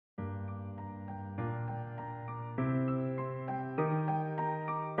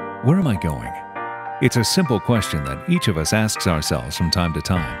Where am I going? It's a simple question that each of us asks ourselves from time to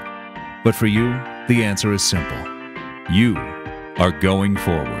time. But for you, the answer is simple. You are going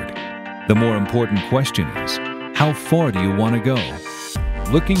forward. The more important question is, how far do you want to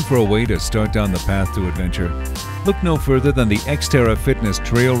go? Looking for a way to start down the path to adventure? Look no further than the XTERRA Fitness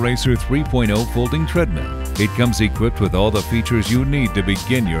Trail Racer 3.0 folding treadmill. It comes equipped with all the features you need to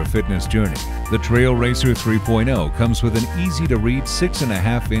begin your fitness journey. The Trail Racer 3.0 comes with an easy-to-read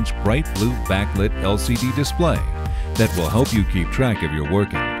 6.5-inch bright blue backlit LCD display that will help you keep track of your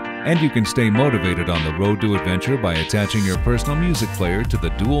workout. And you can stay motivated on the road to adventure by attaching your personal music player to the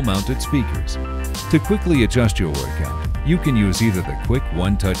dual-mounted speakers. To quickly adjust your workout, you can use either the quick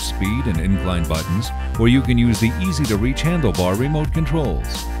one-touch speed and incline buttons, or you can use the easy-to-reach handlebar remote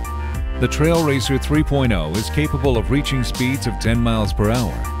controls. The Trail Racer 3.0 is capable of reaching speeds of 10 miles per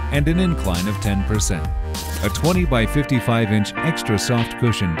hour and an incline of 10%. A 20 by 55-inch extra soft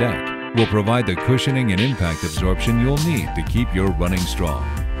cushion deck will provide the cushioning and impact absorption you'll need to keep your running strong.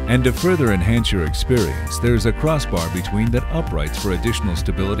 And to further enhance your experience, there's a crossbar between the uprights for additional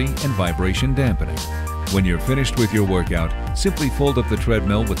stability and vibration dampening. When you're finished with your workout, simply fold up the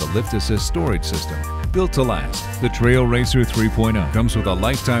treadmill with a lift assist storage system. Built to last, the Trail Racer 3.0 comes with a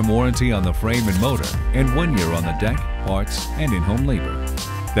lifetime warranty on the frame and motor and 1 year on the deck, parts, and in-home labor.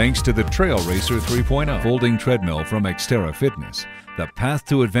 Thanks to the Trail Racer 3.0 folding treadmill from XTERRA Fitness, the path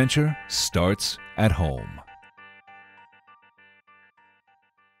to adventure starts at home.